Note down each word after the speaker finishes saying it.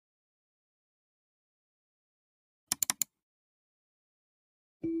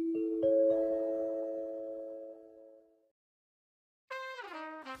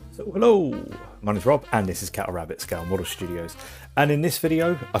So hello, my name's Rob and this is Cattle Rabbit Scale Model Studios, and in this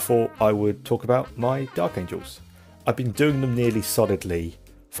video I thought I would talk about my Dark Angels. I've been doing them nearly solidly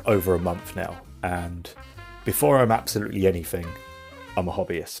for over a month now, and before I'm absolutely anything, I'm a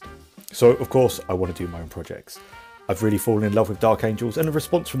hobbyist. So of course I want to do my own projects. I've really fallen in love with Dark Angels, and the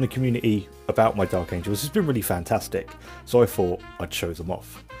response from the community about my Dark Angels has been really fantastic, so I thought I'd show them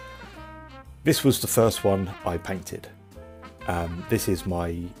off. This was the first one I painted. This is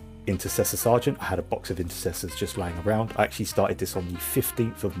my Intercessor Sergeant. I had a box of Intercessors just lying around. I actually started this on the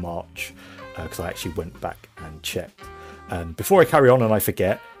 15th of March because I actually went back and checked. And before I carry on and I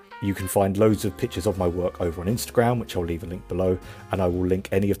forget, you can find loads of pictures of my work over on Instagram, which I'll leave a link below, and I will link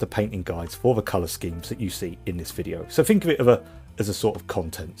any of the painting guides for the colour schemes that you see in this video. So think of it as a sort of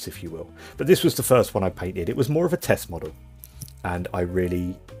contents, if you will. But this was the first one I painted. It was more of a test model, and I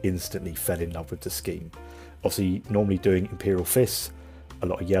really instantly fell in love with the scheme. Obviously, normally doing Imperial Fists, a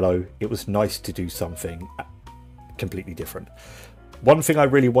lot of yellow, it was nice to do something completely different. One thing I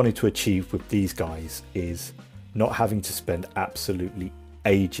really wanted to achieve with these guys is not having to spend absolutely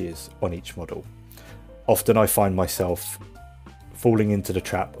ages on each model. Often I find myself falling into the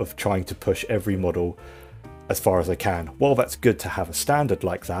trap of trying to push every model as far as I can. While that's good to have a standard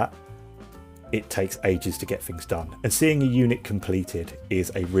like that, it takes ages to get things done. And seeing a unit completed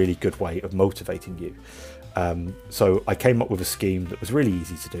is a really good way of motivating you. So I came up with a scheme that was really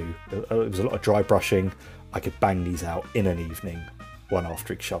easy to do. It was a lot of dry brushing. I could bang these out in an evening, one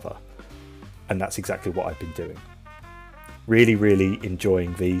after each other. And that's exactly what I've been doing. Really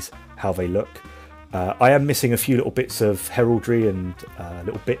enjoying these, how they look. I am missing a few little bits of heraldry and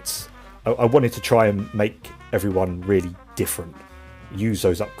little bits. I wanted to try and make everyone really different. Use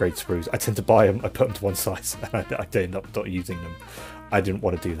those upgrade sprues. I tend to buy them, I put them to one side, and I end up not using them. I didn't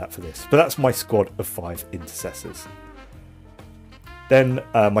want to do that for this, but that's my squad of 5 Intercessors. Then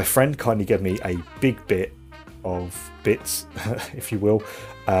my friend kindly gave me a big bit of bits, if you will,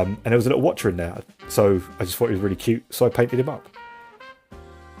 and there was a little watcher in there, so I just thought he was really cute, so I painted him up.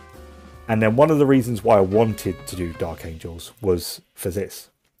 And then one of the reasons why I wanted to do Dark Angels was for this.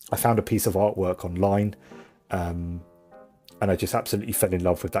 I found a piece of artwork online, and I just absolutely fell in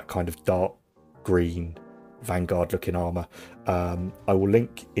love with that kind of dark green Vanguard looking armor. I will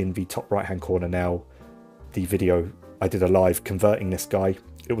link in the top right hand corner now the video I did a live converting this guy.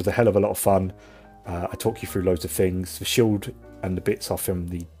 It was a hell of a lot of fun. I talk you through loads of things. The shield and the bits are from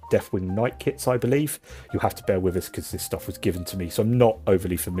the Deathwing Knight kits, I believe. You'll have to bear with us because this stuff was given to me, so I'm not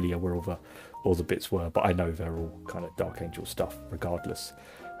overly familiar where all the bits were, but I know they're all kind of Dark Angel stuff regardless.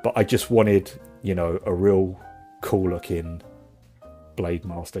 But I just wanted, you know, a real cool looking Blade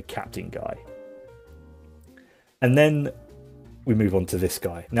Master Captain guy. And then we move on to this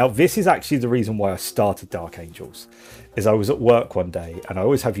guy. Now this is actually the reason why I started Dark Angels, is I was at work one day and I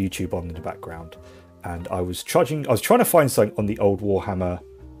always have YouTube on in the background, and I was trying to find something on the old Warhammer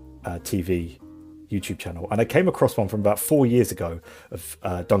TV YouTube channel, and I came across one from about 4 years ago of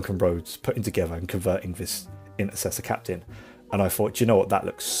Duncan Rhodes putting together and converting this Intercessor Captain, and I thought, you know what, that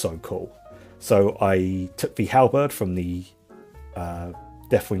looks so cool. So I took the halberd from the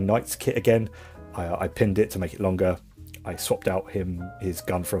Deathwing Knights kit again. I pinned it to make it longer. I swapped out his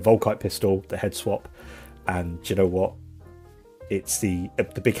gun for a Volkite pistol, the head swap, and you know what? It's the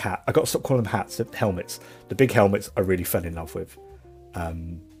big hat. I got to stop calling them hats, helmets. The big helmets I really fell in love with,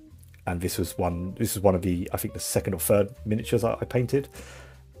 and this was one of the, I think, the second or third miniatures I painted.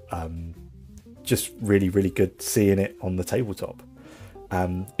 Just really good seeing it on the tabletop.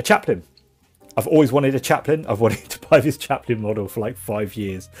 A chaplain. I've always wanted a chaplain. I've wanted to buy this chaplain model for like 5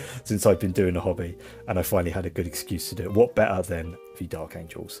 years since I've been doing the hobby, and I finally had a good excuse to do it. What better than the Dark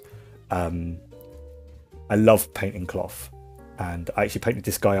Angels? I love painting cloth, and I actually painted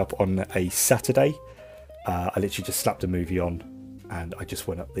this guy up on a Saturday. I literally just slapped a movie on, and I just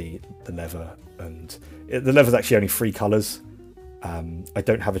went up the leather, and the leather's actually only 3 colours. I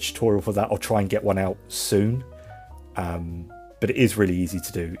don't have a tutorial for that. I'll try and get one out soon. But it is really easy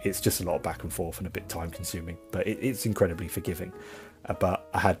to do. It's just a lot of back and forth and a bit time consuming, but it's incredibly forgiving. But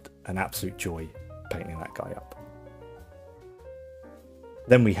I had an absolute joy painting that guy up.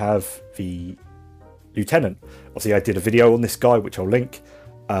 Then we have the Lieutenant. Obviously I did a video on this guy, which I'll link.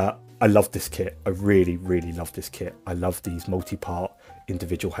 I love this kit. I really love this kit. I love these multi-part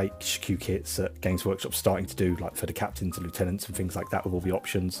individual HQ kits that Games Workshop's starting to do, like for the captains and lieutenants and things like that, with all the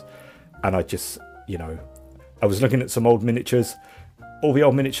options. And I just, you know, I was looking at some old miniatures. All the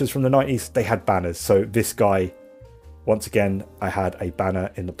old miniatures from the 90s, they had banners. So this guy, once again, I had a banner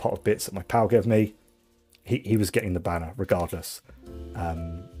in the pot of bits that my pal gave me. He was getting the banner regardless.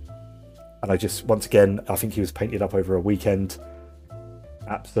 And I just, once again, I think he was painted up over a weekend.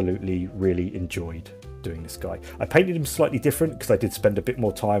 absolutely really enjoyed doing this guy. I painted him slightly different because I did spend a bit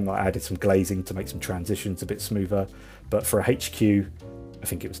more time. I added some glazing to make some transitions a bit smoother, but for a HQ, I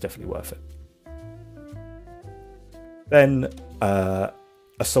think it was definitely worth it. Then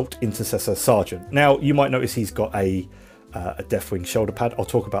Assault Intercessor Sergeant. Now you might notice he's got a Deathwing shoulder pad. I'll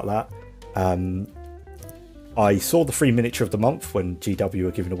talk about that. I saw the free miniature of the month when GW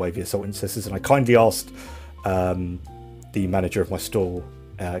were giving away the Assault Intercessors, and I kindly asked the manager of my store,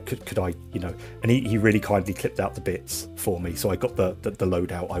 could I, you know, and he really kindly clipped out the bits for me, so I got the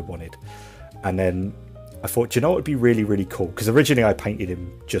loadout I wanted. And then I thought, you know, it would be really, really cool, because originally I painted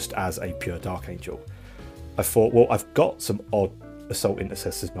him just as a pure Dark Angel. I thought, well, I've got some odd Assault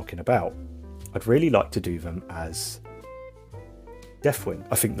Intercessors knocking about. I'd really like to do them as Deathwing.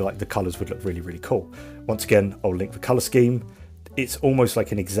 I think the colours would look really, really cool. Once again, I'll link the colour scheme. It's almost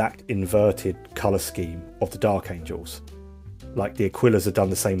like an exact inverted colour scheme of the Dark Angels. Like the Aquillas are done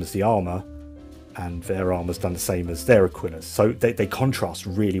the same as the armour, and their armour's done the same as their Aquillas. So they contrast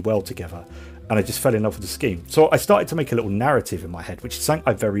really well together. And I just fell in love with the scheme. So I started to make a little narrative in my head, which is something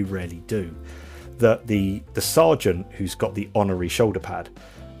I very rarely do. That the Sergeant who's got the honorary shoulder pad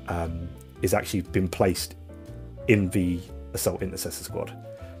is actually been placed in the Assault Intercessor squad.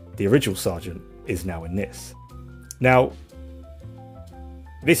 The original Sergeant is now in this. Now,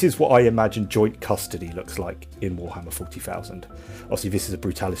 this is what I imagine joint custody looks like in Warhammer 40,000. Obviously, this is a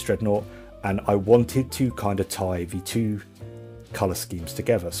Brutalis Dreadnought, and I wanted to kind of tie the two colour schemes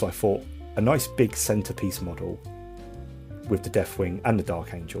together. So I thought a nice big centerpiece model with the Deathwing and the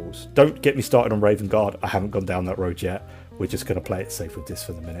Dark Angels. Don't get me started on Raven Guard. I haven't gone down that road yet. We're just going to play it safe with this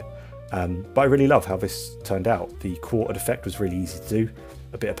for the minute. But I really love how this turned out. The quartered effect was really easy to do.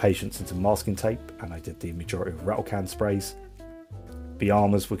 A bit of patience and some masking tape, and I did the majority of rattle can sprays. The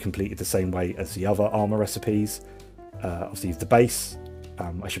armours were completed the same way as the other armour recipes. Obviously the base,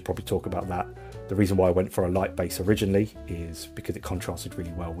 I should probably talk about that. The reason why I went for a light base originally is because it contrasted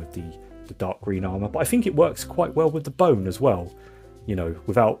really well with the dark green armour, but I think it works quite well with the bone as well, you know,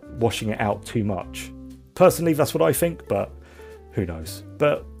 without washing it out too much. Personally, that's what I think, but who knows.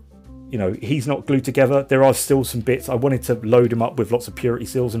 But you know, he's not glued together. There are still some bits. I wanted to load him up with lots of purity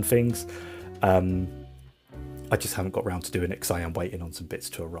seals and things. I just haven't got around to doing it because I am waiting on some bits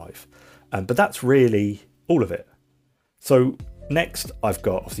to arrive. But that's really all of it. So next, I've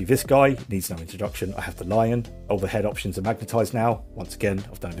got obviously this guy, needs no introduction. I have the Lion. All the head options are magnetized now. Once again,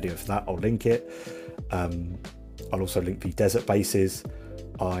 I've done a video for that. I'll link it. I'll also link the desert bases.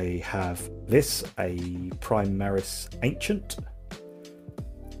 I have this, a Primaris Ancient.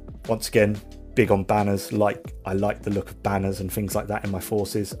 Once again, big on banners. I like the look of banners and things like that in my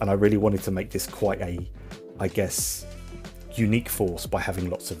forces, and I really wanted to make this quite a, I guess, unique force by having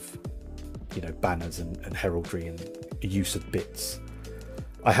lots of, you know, banners and heraldry and use of bits.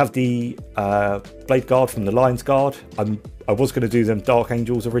 I have the Bladeguard from the Lion's Guard. I was going to do them Dark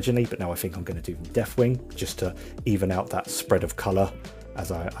Angels originally, but now I think I'm going to do them Deathwing, just to even out that spread of colour,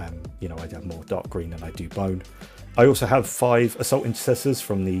 as I am, you know, I have more dark green than I do bone. I also have 5 Assault Intercessors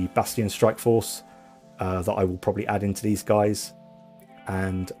from the Bastion Strike Force that I will probably add into these guys.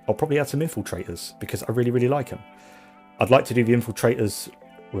 And I'll probably add some Infiltrators because I really, really like them. I'd like to do the Infiltrators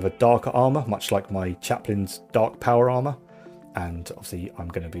with a darker armour, much like my Chaplain's Dark Power armour. And obviously I'm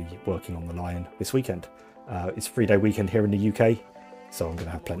going to be working on the Lion this weekend. It's a 3-day weekend here in the UK, so I'm going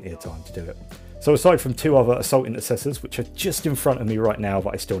to have plenty of time to do it. So aside from 2 other Assault Intercessors, which are just in front of me right now,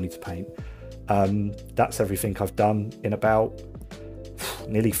 but I still need to paint, that's everything I've done in about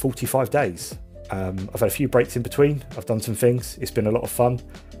nearly 45 days. I've had a few breaks in between. I've done some things. It's been a lot of fun.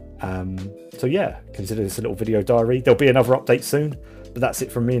 So yeah, consider this a little video diary. There'll be another update soon, but that's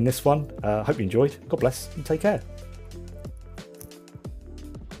it from me in this one. Hope you enjoyed. God bless and take care.